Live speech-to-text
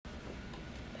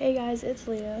Hey guys, it's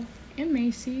Leah. And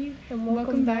Macey. And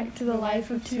welcome back to the Life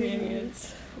of Two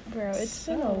Idiots. Bro, it's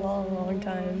been a long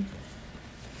time.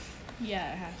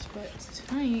 Yeah, it has. But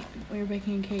tonight, we're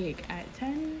baking a cake at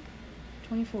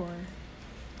 10:24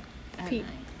 at Pete.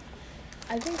 night.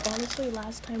 I think, honestly,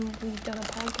 last time we've done a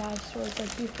podcast was,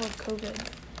 before COVID.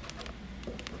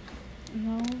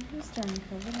 No, it was during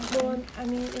COVID. Well, I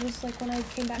mean, it was, when I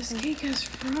came back This from... cake has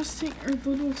frosting or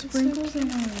little sprinkles in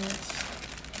it.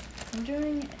 I'm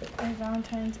doing a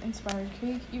Valentine's-inspired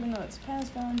cake, even though it's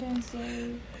past Valentine's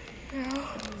Day.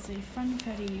 Yeah. It is a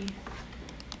funfetti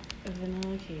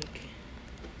vanilla cake.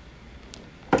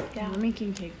 Yeah. And we're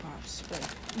making cake pops, but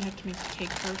you have to make the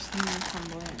cake first, and then you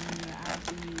crumble it, and then you add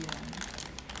the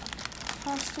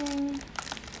frosting,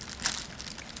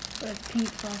 the pink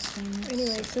frosting.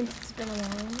 Anyway, since it's been a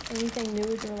while, anything new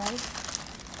with your life?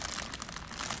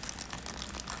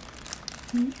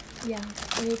 Yeah,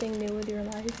 anything new with your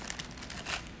life?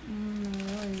 No,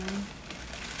 really, no.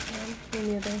 No, me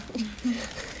neither.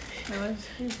 No, it's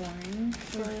pretty boring.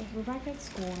 We're back at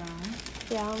school now.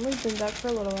 Yeah, we've been back for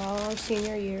a little while, our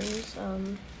senior years.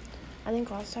 I think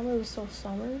last time it was still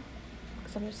summer,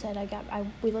 because I just said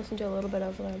we listened to a little bit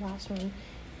of the last one,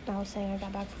 and I was saying I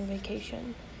got back from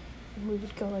vacation, and we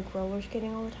would go, roller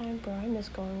skating all the time. Bro, I miss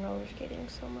going roller skating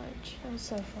so much. That was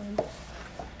so fun.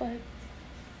 But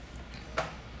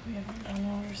we haven't done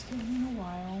roller skating in a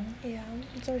while. yeah,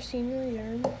 it's our senior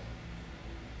year.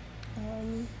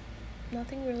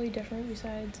 Nothing really different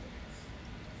besides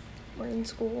we're in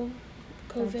school.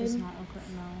 COVID. That does not look right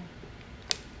now.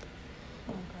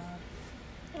 Oh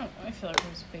god. I feel like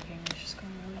this baking is just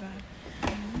going really bad.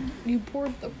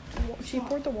 She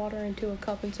poured the water into a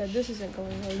cup and said, "This isn't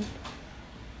going good."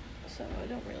 So I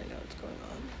don't really know what's going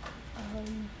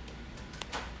on.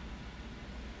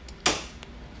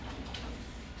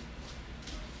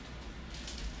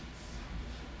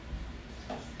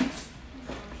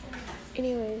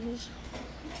 Anyways,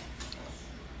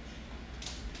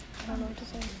 I don't know what to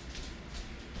say.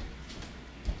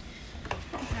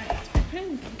 Alright, I put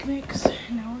in cake mix.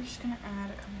 Now we're just gonna add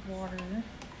a cup of water.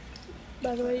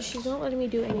 By the way, she's not letting me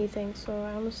do anything, so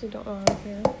I honestly don't know how to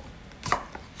hear.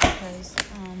 Because,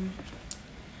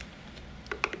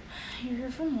 you're here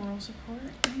for moral support.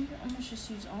 I'm gonna just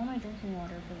use all my drinking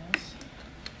water for this.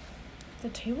 The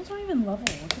tables aren't even level.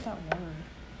 Look at that water.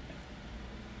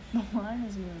 The line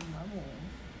isn't even level.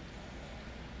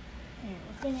 Okay,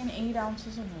 we're putting in 8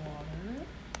 ounces of water.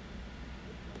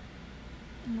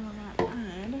 And we're gonna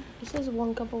add... This is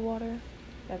 1 cup of water.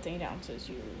 That's 8 ounces,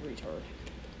 you retard.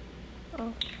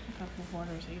 Oh. A cup of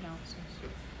water is 8 ounces.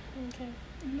 Okay.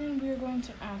 And then we're going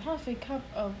to add half a cup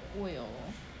of oil.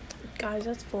 Guys,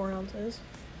 that's 4 ounces.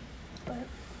 But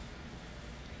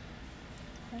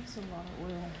That's a lot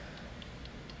of oil.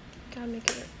 gotta make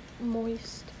it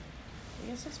moist. I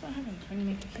guess that's what happens when you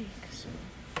make a cake, so...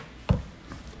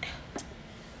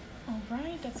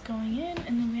 Alright, that's going in,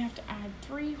 and then we have to add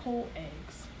 3 whole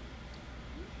eggs.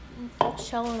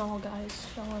 Shell and all, guys.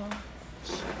 Shell and all.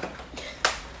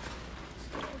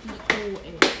 Whole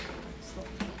egg.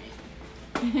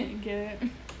 Get it?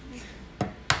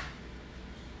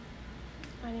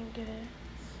 I didn't get it.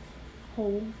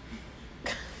 Whole.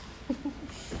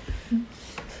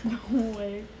 The whole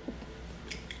egg.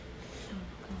 Oh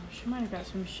gosh, I might have got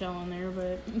some shell in there,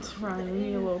 but it's fine. We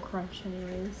need a little crunch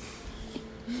anyways.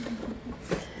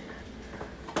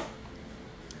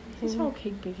 This is how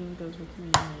cake baking goes with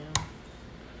me and Leo.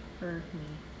 Or me.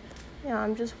 Yeah,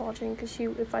 I'm just watching because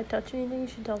if I touch anything,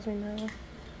 she tells me no.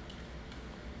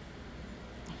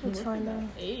 It's Look fine at though.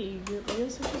 that egg. Leo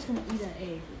said she's gonna eat an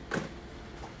egg.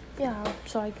 Yeah,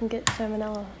 so I can get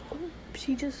salmonella.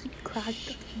 She just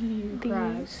cracked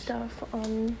the stuff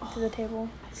onto the table.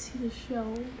 I see the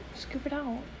shell. Scoop it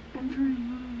out. I'm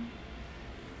trying.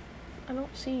 I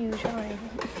don't see you trying.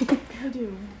 I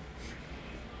do.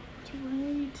 It's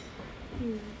right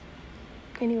here.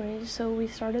 Anyways, so we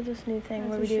started this new thing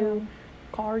where we do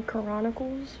card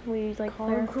chronicles. We Card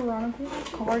chronicles?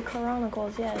 Card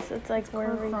chronicles, yes. It's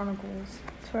where we chronicles.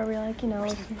 It's where we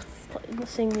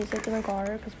sing music in the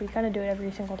car because we kind of do it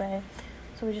every single day.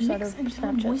 So we just started a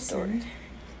Snapchat story.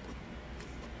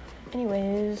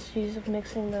 Anyways, she's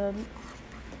mixing the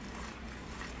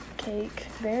cake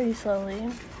very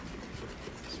slowly.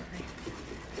 Sorry.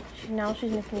 Now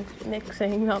she's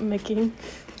mixing, not making.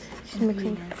 She's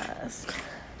mixing fast. That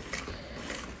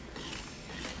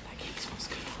cake smells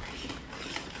good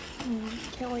already.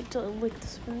 Can't wait to lick the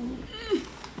spoon.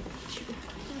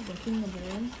 Licking the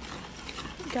bowl.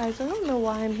 Guys, I don't know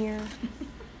why I'm here.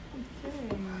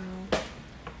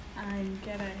 I'm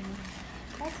getting...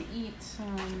 I have to eat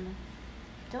some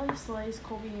deli slice,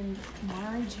 Colby and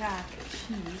Monterey Jack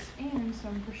cheese, and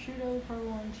some prosciutto,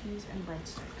 provolone cheese, and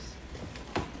breadsticks.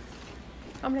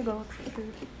 I'm gonna go look for the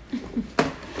food.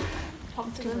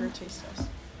 Let's give her a taste test.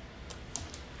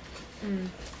 Oh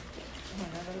my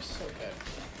god, that is so good.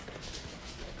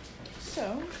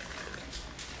 So,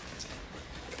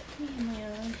 me and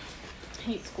Leah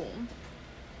hate school.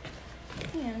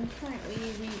 And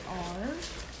currently we are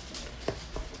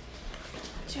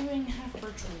doing half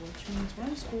virtual, which means we're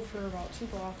in school for about 2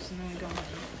 blocks and then we go home.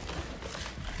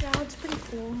 Yeah, it's pretty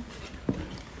cool.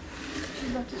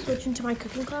 She's about to switch into my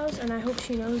cooking class, and I hope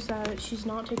she knows that she's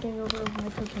not taking over my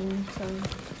cooking, so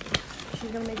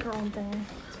she's gonna make her own thing.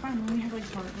 It's fine when we have like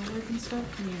partner work and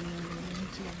stuff, we need to do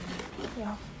it together.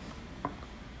 Yeah.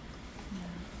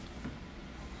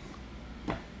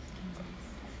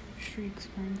 Shrieks,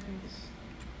 crying face.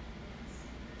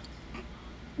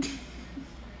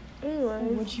 Anyway.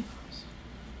 Oh, what'd you post?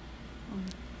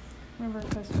 Remember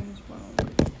customers well.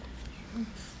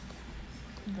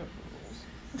 The rules.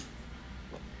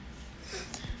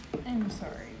 I'm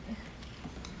sorry.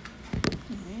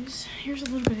 Anyways, here's a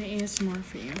little bit of ASMR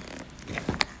for you.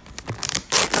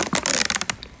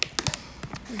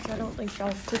 Which I don't think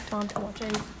y'all clicked on to watch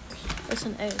any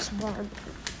listen to ASMR. Well,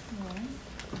 I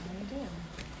did.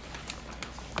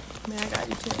 I mean, I got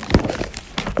you too.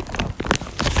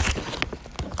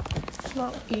 I'm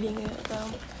not eating it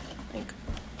though, like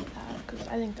that, because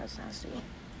I think that's nasty.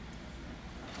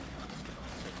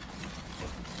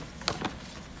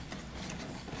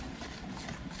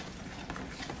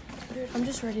 Dude, I'm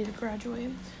just ready to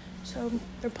graduate. So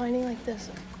they're planning like this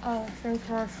thing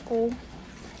for our school.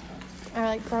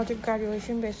 Like project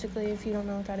graduation. Basically, if you don't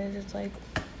know what that is, it's like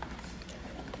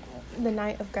the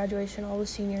night of graduation. All the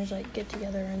seniors like get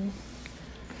together and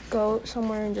go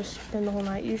somewhere and just spend the whole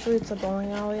night. Usually it's a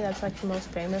bowling alley. That's like the most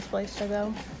famous place to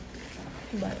go.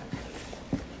 But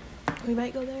we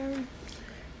might go there,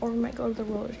 or we might go to the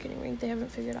roller skating rink. They haven't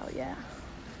figured out yet.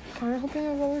 Kind of hoping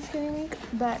a roller skating rink,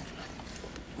 but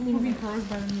We'll be closed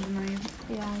by the end of the night.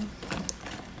 yeah.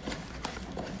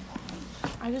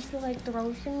 I just feel like the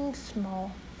roller skating rink's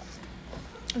small,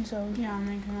 and so Yeah, and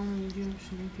they can only do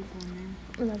so many people in there.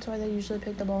 and that's why they usually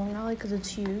pick the bowling alley because it's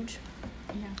huge.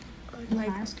 Yeah. Like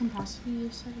The highest capacity you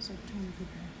said is like 200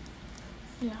 people.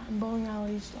 yeah, and bowling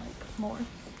alleys like more.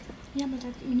 Yeah, but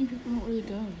that many people don't really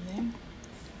go, do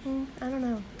they? I don't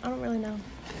know. I don't really know.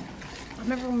 I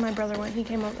remember when my brother went, he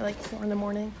came up at like 4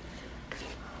 a.m.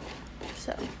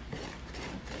 So,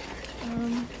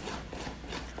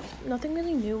 nothing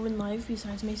really new in life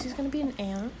besides Macey's gonna be an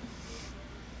aunt.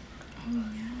 Oh,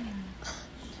 yeah.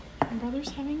 My brother's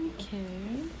having a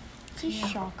kid. It's a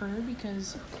shocker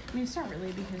because, I mean, it's not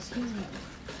really because he hasn't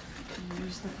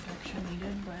used the protection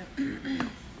needed, but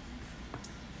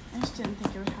I just didn't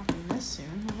think it would happen this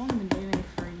soon. They've only been dating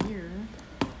for a year,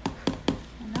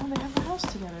 and now they have a house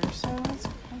together, so that's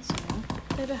good.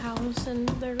 They have a house and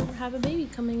they have a baby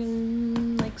coming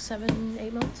in like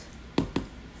 7-8 months. Yeah,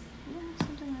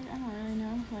 something like, I don't really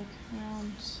know, like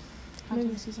around hunting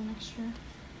Maybe. season next year.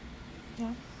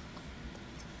 Yeah.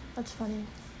 That's funny.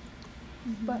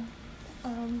 Mm-hmm. But,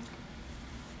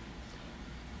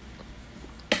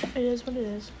 it is what it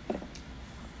is.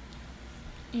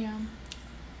 Yeah.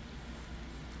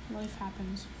 Life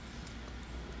happens.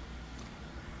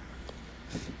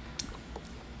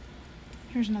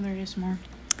 Here's another ASMR.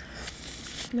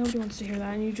 Nobody wants to hear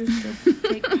that, and you just did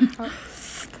cake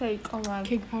on that.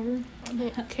 Cake powder?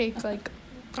 Cake, like,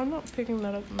 I'm not picking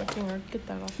that up with my finger. Get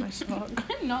that off my sock.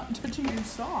 I'm not touching your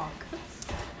sock.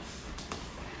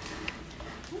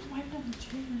 Don't wipe it on the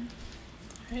chair.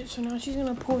 Alright, so now she's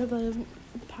gonna pour the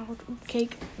powdered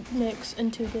cake mix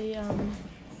into the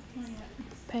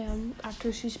pan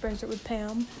after she sprays it with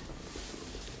Pam.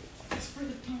 Spray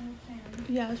the pan with pan.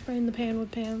 Yeah, spraying the pan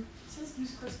with Pam. It says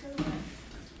use Crisco. You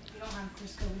don't have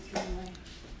Crisco with you anyway.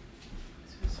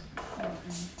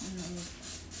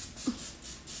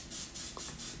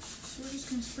 So we're just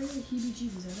gonna spray the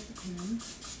heebie-jeebies out of the pan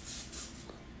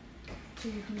so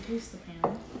you can taste the pan.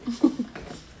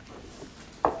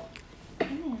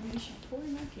 And then we should pour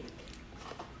in our cake.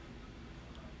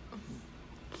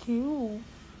 Cute.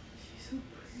 She's so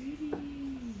pretty.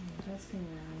 That's gonna be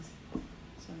nice.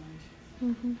 So nice.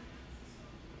 Mhm.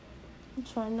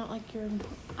 It's fine. Not like you're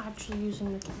actually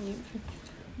using the cake.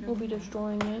 We'll be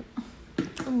destroying it.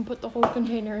 And put the whole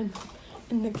container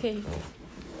in the cake.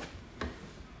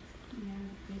 Yeah,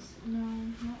 no,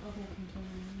 not the whole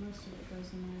container. Most of it goes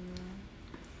in there.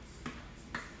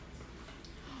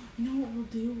 You know what we'll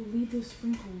do? We'll leave those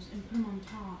sprinkles and put them on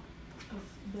top of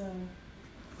the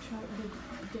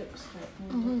the dips, but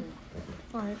Mm-hmm. dip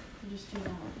it. Alright. You just do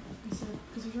that instead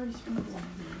because there's already sprinkles in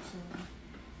here, so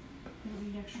we don't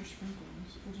need extra sprinkles.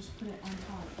 We'll just put it on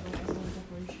top like, as a little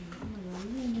decoration. Oh my god,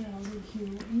 yeah, that would be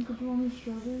cute. And you could put on the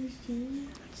strawberries too.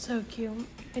 So cute.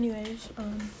 Anyways,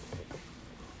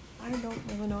 I don't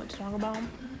really know what to talk about.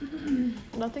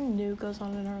 Nothing new goes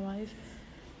on in our life.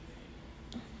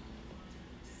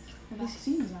 The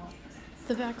vaccine is out.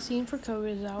 The vaccine for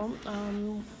COVID is out.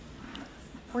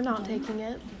 We're not taking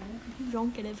it.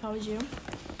 Don't get it if I was you.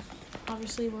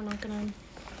 Obviously, we're not gonna.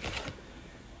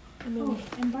 I mean,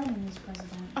 and Biden is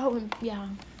president. oh, and yeah,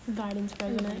 Biden's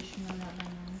president. Everybody should know that by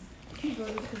now. If you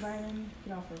voted for Biden,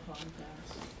 get off your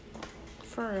podcast.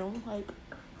 For real, like,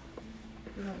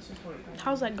 We don't support Biden.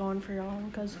 how's that going for y'all?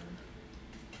 Because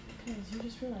you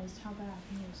just realized how bad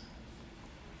he is.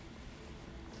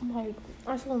 like,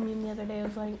 I saw a meme the other day. It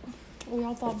was like, we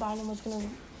all thought Biden was gonna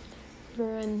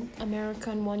ruin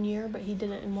America in 1 year, but he did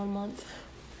it in 1 month.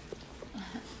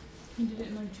 He did it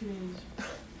in like 2 days.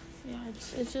 Yeah,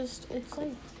 it's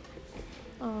like,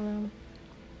 I don't know,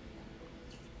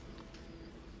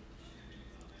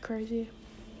 crazy.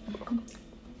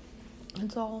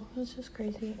 It's just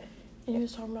crazy. And he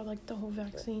was talking about like the whole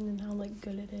vaccine and how like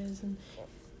good it is, and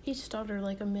he stuttered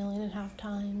like 1.5 million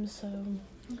times, so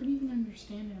How could you even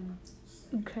understand him?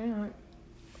 you can't.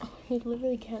 He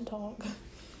literally can't talk.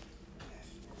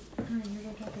 Alright, you're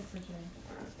our topic for today.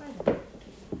 Biden.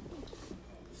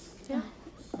 Yeah.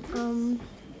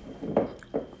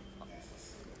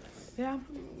 Yeah,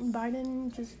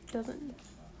 Biden just doesn't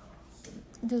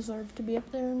deserve to be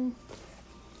up there and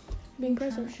being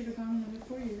president. Trump should have gone another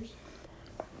 4 years.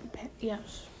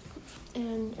 Yes.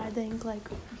 And I think, like,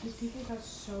 Because people got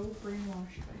so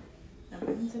brainwashed that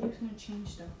Biden said he was going to change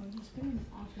stuff when he's been in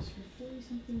office for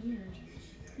 40-something years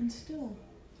and still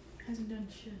hasn't done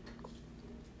shit.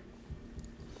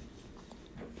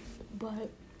 but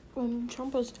when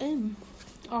Trump was in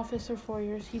office for 4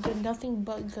 years, he did nothing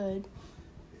but good.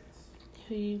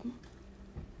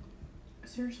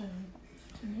 Seriously,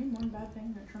 name one bad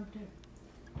thing that Trump did.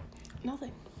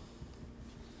 Nothing.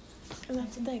 And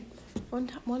that's the thing. One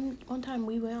time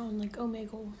we went on like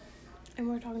Omegle, and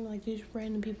we were talking to like these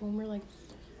random people, and we're like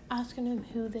asking them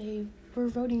who they were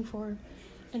voting for,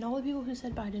 and all the people who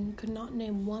said Biden could not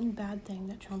name one bad thing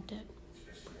that Trump did,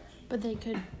 but they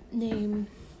could name.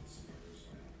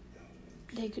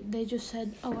 They just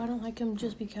said, oh, I don't like him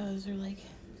just because, or like.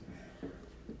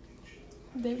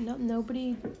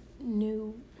 Nobody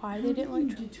knew why they didn't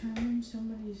like Trump. Determine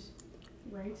somebody's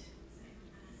right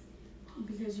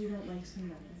because you don't like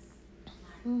somebody.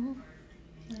 Mhm.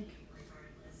 Like,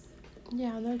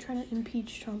 yeah, they're trying to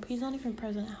impeach Trump. He's not even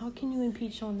president. How can you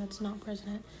impeach someone that's not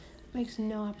president? Makes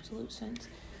no absolute sense.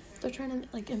 They're trying to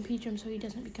like impeach him so he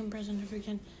doesn't become president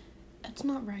again. That's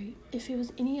not right. If it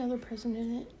was any other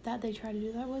president that they try to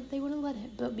do that with, they wouldn't let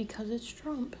it. But because it's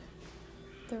Trump,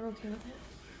 they're okay with it.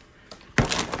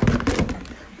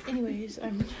 Anyways,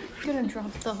 I'm gonna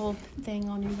drop the whole thing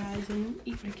on you guys and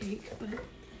eat my cake, but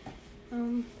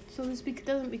so this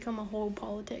doesn't become a whole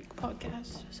politic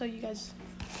podcast, so you guys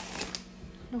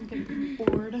don't get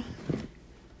bored.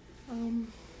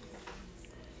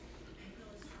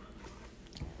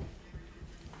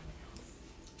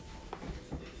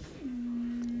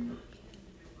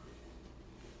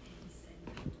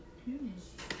 If you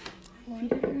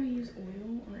didn't want to use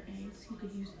oil or eggs, you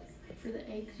could use, for the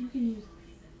eggs, you can use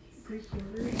Greek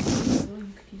yogurt, and for oil,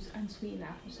 you could use unsweetened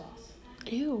applesauce.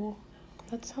 Ew,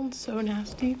 that sounds so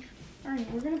nasty. Alright,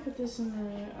 we're going to put this in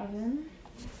the oven.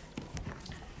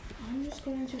 I'm just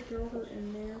going to throw her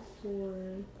in there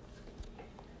for,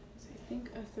 I think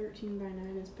a 13 by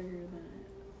 9 is bigger than an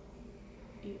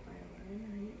 8 by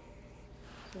 11, right?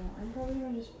 So I'm probably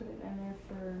going to just put it in there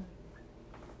for,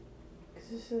 because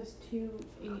this says 2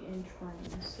 8-inch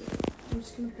rings. So I'm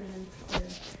just going to put it in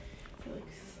for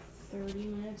like 30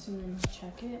 minutes and then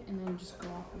check it and then just go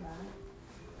off of that.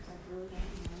 Because I really don't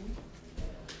know.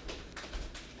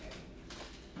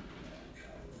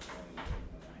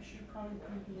 I should probably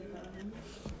preheat the oven.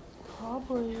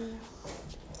 Probably.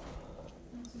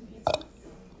 Want some pizza?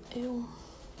 Ew.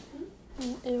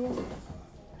 Ew.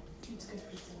 It's good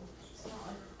pizza. It's not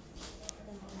like, I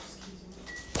don't know, excuse me.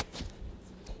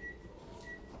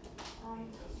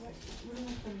 What do I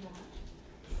put in that?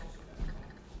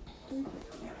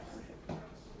 Yeah, perfect.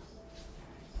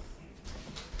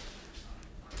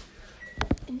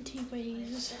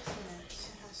 Anyways. It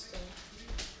has to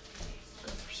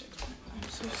go for 6 minutes. I'm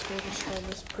so scared to try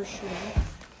this prosciutto.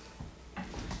 I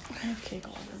have cake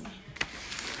all over me.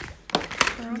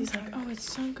 And he's like, oh,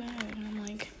 it's so good. And I'm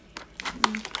like, hold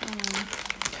on.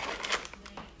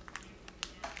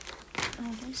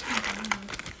 is so bad.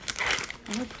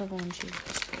 I know provolone cheese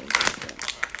is good. But...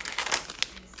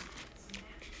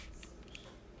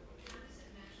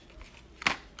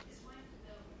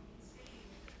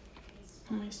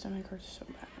 my stomach hurts so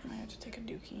bad, and I have to take a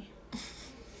dookie.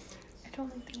 I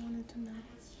don't think they wanted to know.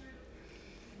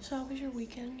 So how was your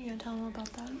weekend? You gonna tell them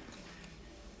about that?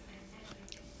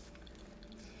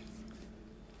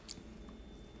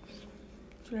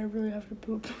 Did I really have to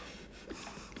poop? I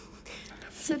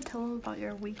said tell them about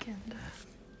your weekend.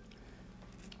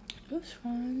 It was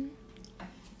fun.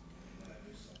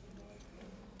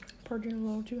 Partying a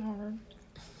little too hard.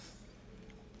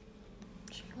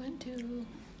 She went to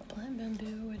Plant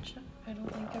Bamboo, which I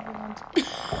don't think everyone's...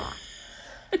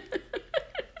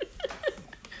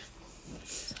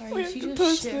 Sorry, she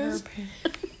just shit her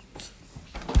pants.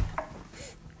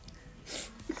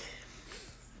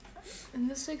 And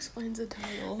this explains the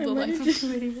title, The Life of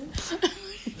Two Idiots.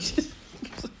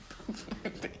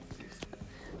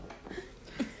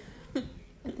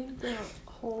 I think the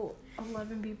whole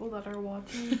 11 people that are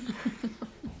watching...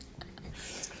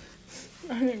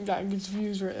 I think that gets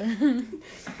views right there.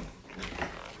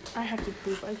 I have to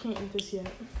poop. I can't eat this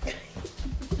yet.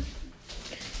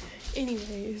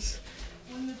 Anyways.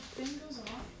 When the thing goes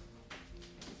off,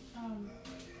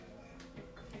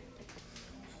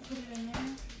 put it in there,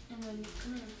 and then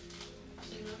come here.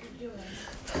 So you know what you're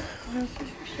doing.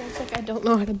 It's like I don't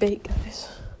know how to bake, guys.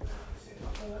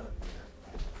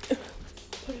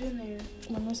 Put it in there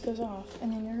when this goes off,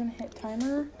 and then you're gonna hit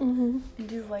timer Mm-hmm. and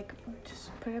do like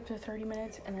just put it up to 30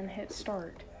 minutes, and then hit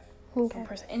start. Okay. Don't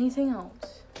press anything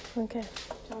else. Okay.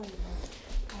 Tell me.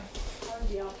 I'll probably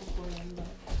be out before then, but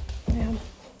Yeah.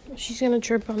 She's gonna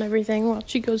chirp on everything while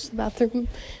she goes to the bathroom,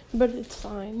 but it's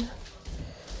fine.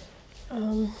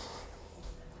 I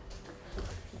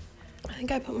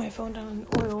think I put my phone down in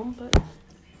oil, but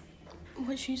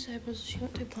what she said was she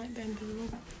went to Plant Bamboo,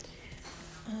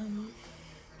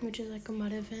 which is like a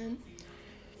mud event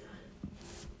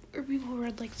where people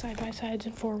ride like side-by-sides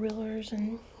and four-wheelers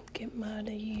and get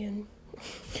muddy and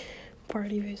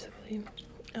party basically.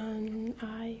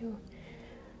 I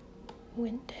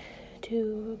went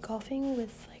to golfing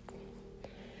with like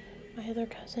my other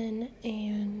cousin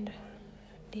and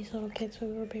these little kids we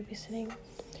were babysitting,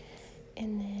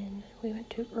 and then we went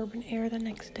to Urban Air the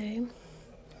next day.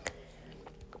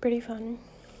 Pretty fun,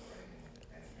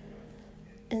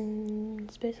 and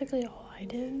it's basically all I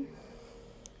did.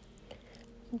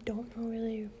 Don't know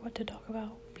really what to talk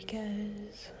about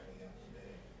because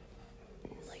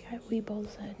we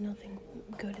both said nothing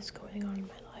good is going on in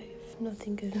my life.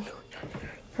 Nothing good is going on in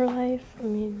her life. I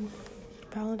mean,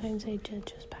 Valentine's Day did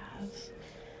just pass.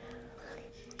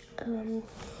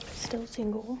 Still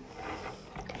single.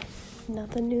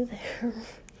 Nothing new there.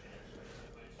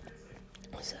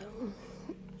 So,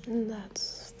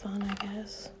 that's fun, I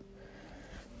guess.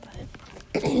 But,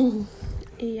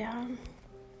 yeah.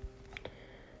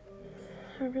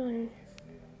 I really...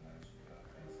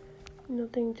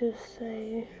 nothing to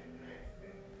say.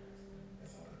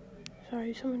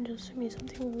 Sorry, someone just sent me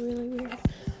something really weird.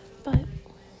 But,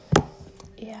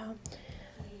 yeah.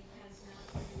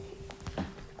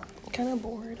 Kind of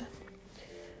bored.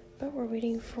 But we're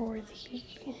waiting for the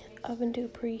oven to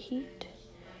preheat.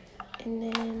 And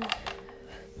then...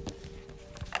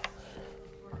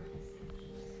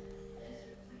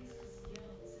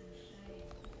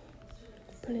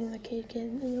 putting the cake in.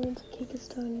 And then once the cake is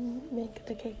done, make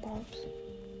the cake pops.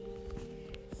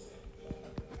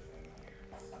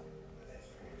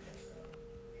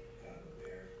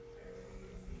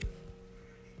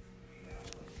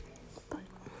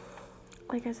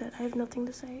 Like I said, I have nothing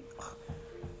to say.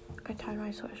 I tied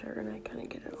my sweatshirt and I couldn't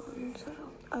get it on, so...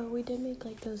 we did make,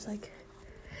 like, those, like...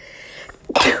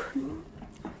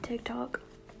 TikTok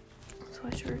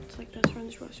sweatshirts, like, best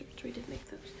friends sweatshirts. We did make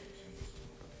those.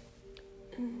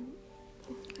 And,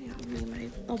 yeah, me and my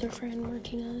other friend,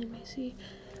 Martina and Macey.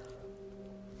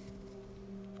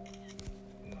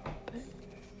 But,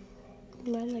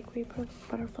 mine, like, we put a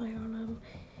butterfly on them.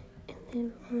 And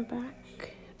then on the back...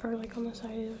 or like on the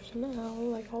side there's an L,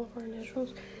 like all of our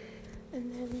initials,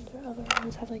 and then the other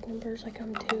ones have like numbers, like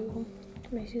I'm 2,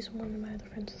 Macy's 1, and my other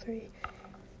friend's 3,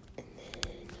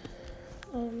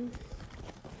 and then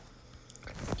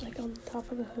like on the top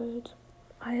of the hood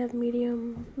I have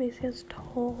medium, Macy has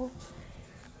tall,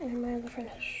 and my other friend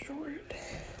has short.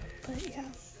 But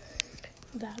yeah,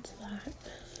 that's that.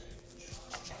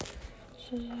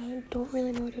 So yeah, I don't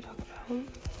really know what to talk about.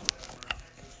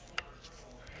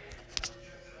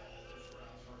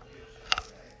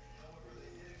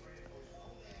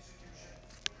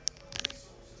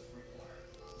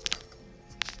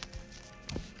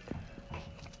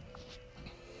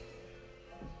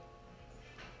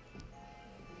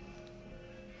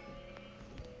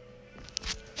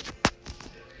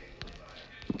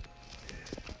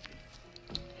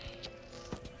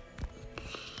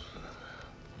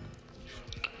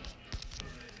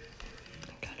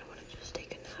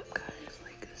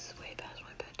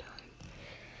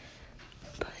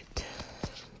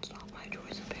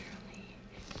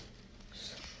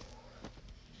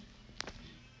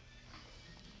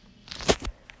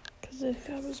 if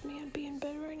that was me, I'd be in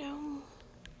bed right now.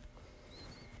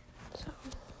 So,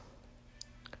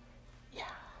 yeah.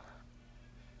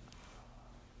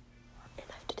 And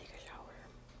I have to take a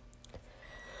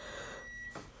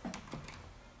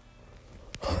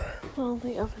shower. Well,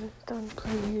 the oven's done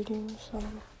preheating, so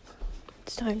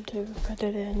it's time to put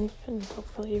it in and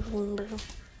hopefully remember what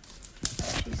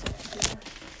she said to do.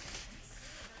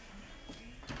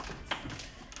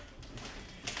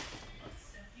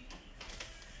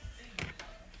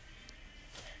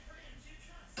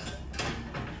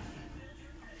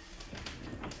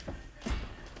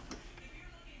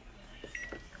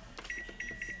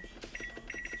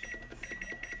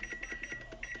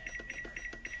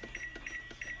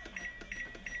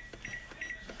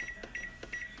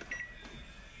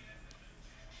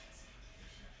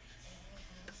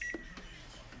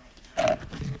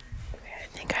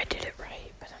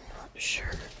 Sure.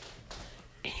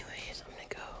 Anyways, I'm gonna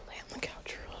go lay on the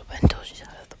couch for a little bit until she's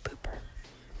out of the pooper.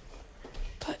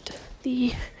 But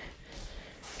the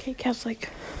cake has like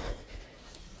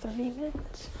 30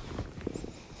 minutes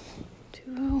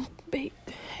to bake,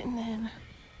 and then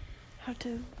have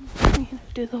to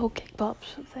do the whole cake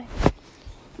pops thing.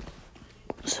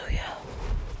 So yeah,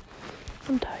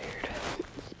 I'm tired.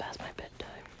 It's past my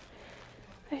bedtime.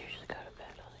 I usually go to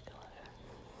bed like 11.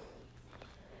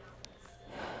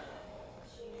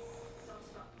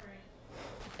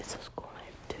 It's a school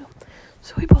night too,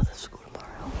 so we both have school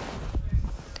tomorrow.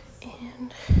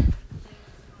 And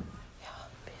yeah,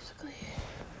 basically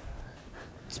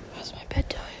it's past my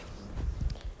bedtime,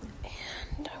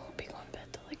 and I won't be going to bed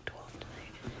till like 12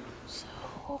 tonight. So